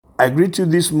I greet you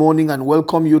this morning and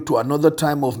welcome you to another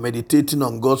time of meditating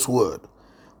on God's Word.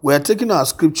 We are taking our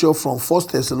scripture from 1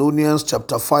 Thessalonians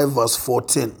chapter 5 verse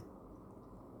 14.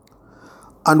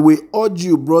 And we urge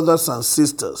you, brothers and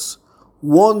sisters,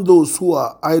 warn those who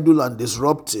are idle and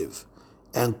disruptive,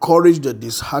 encourage the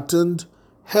disheartened,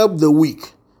 help the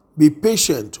weak, be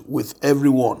patient with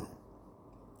everyone.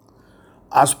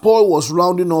 As Paul was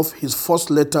rounding off his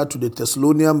first letter to the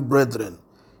Thessalonian brethren,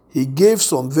 he gave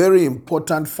some very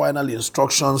important final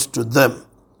instructions to them.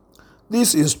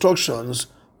 These instructions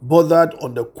bothered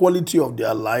on the quality of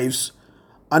their lives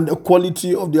and the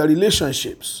quality of their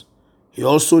relationships. He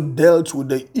also dealt with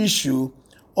the issue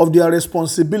of their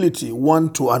responsibility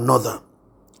one to another.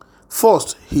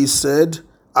 First, he said,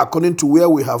 according to where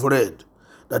we have read,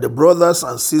 that the brothers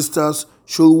and sisters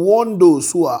should warn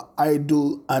those who are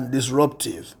idle and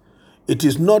disruptive. It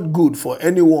is not good for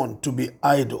anyone to be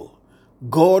idle.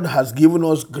 God has given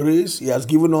us grace, He has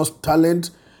given us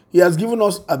talent, He has given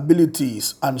us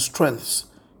abilities and strengths.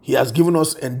 He has given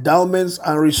us endowments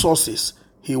and resources.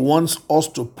 He wants us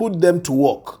to put them to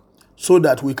work so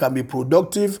that we can be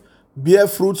productive, bear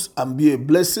fruits, and be a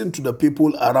blessing to the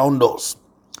people around us.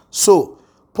 So,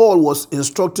 Paul was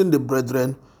instructing the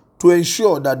brethren to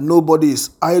ensure that nobody is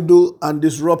idle and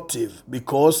disruptive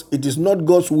because it is not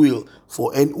God's will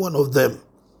for any one of them.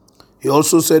 He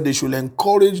also said they should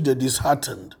encourage the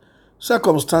disheartened.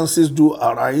 Circumstances do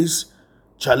arise,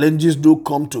 challenges do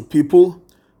come to people.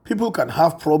 People can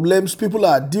have problems. People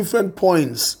are at different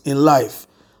points in life.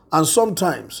 And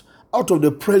sometimes, out of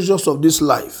the pressures of this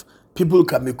life, people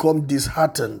can become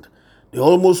disheartened. They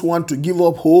almost want to give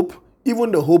up hope,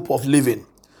 even the hope of living.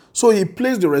 So he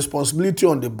placed the responsibility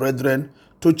on the brethren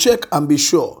to check and be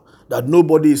sure that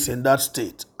nobody is in that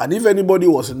state. And if anybody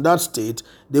was in that state,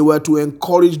 they were to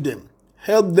encourage them,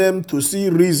 help them to see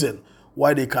reason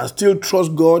why they can still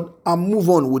trust God and move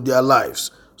on with their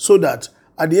lives so that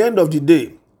at the end of the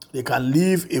day, they can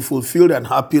live a fulfilled and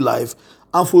happy life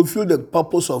and fulfill the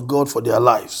purpose of God for their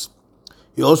lives.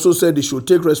 He also said they should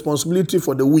take responsibility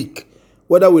for the weak.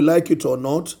 Whether we like it or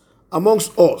not,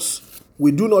 amongst us,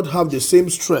 we do not have the same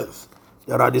strength.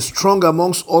 There are the strong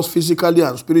amongst us physically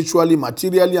and spiritually,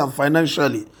 materially and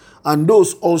financially, and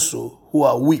those also who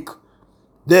are weak.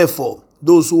 Therefore,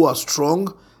 those who are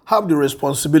strong have the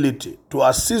responsibility to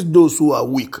assist those who are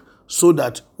weak so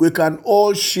that we can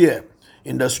all share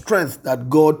in the strength that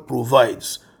God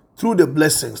provides through the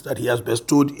blessings that He has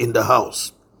bestowed in the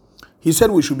house. He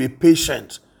said we should be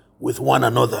patient with one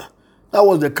another. That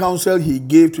was the counsel he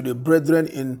gave to the brethren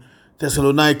in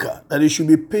Thessalonica, that they should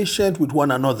be patient with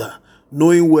one another,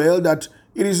 knowing well that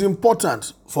it is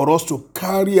important for us to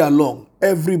carry along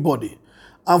everybody.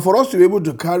 And for us to be able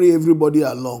to carry everybody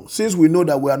along, since we know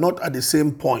that we are not at the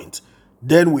same point,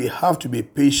 then we have to be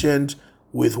patient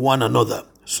with one another.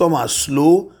 Some are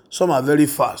slow, some are very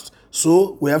fast.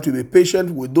 So we have to be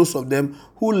patient with those of them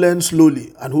who learn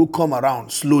slowly and who come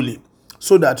around slowly,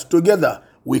 so that together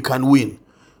we can win.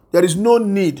 There is no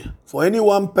need for any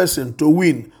one person to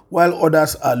win while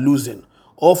others are losing,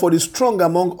 or for the strong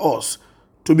among us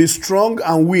to be strong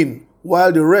and win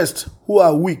while the rest who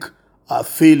are weak are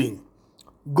failing.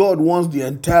 God wants the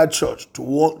entire church to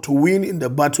win in the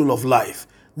battle of life.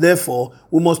 Therefore,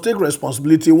 we must take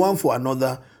responsibility one for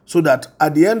another so that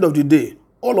at the end of the day,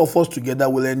 all of us together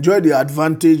will enjoy the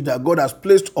advantage that God has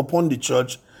placed upon the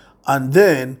church and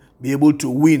then be able to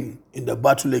win in the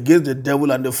battle against the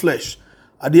devil and the flesh.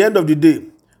 At the end of the day,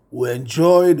 we'll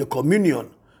enjoy the communion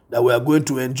that we are going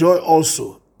to enjoy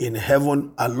also in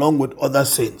heaven along with other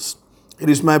saints. It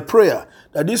is my prayer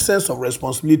that this sense of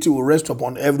responsibility will rest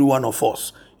upon every one of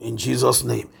us. In Jesus'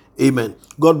 name, amen.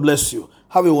 God bless you.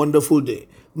 Have a wonderful day.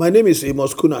 My name is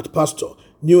Amos Kunat, pastor,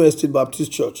 New Estate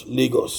Baptist Church, Lagos.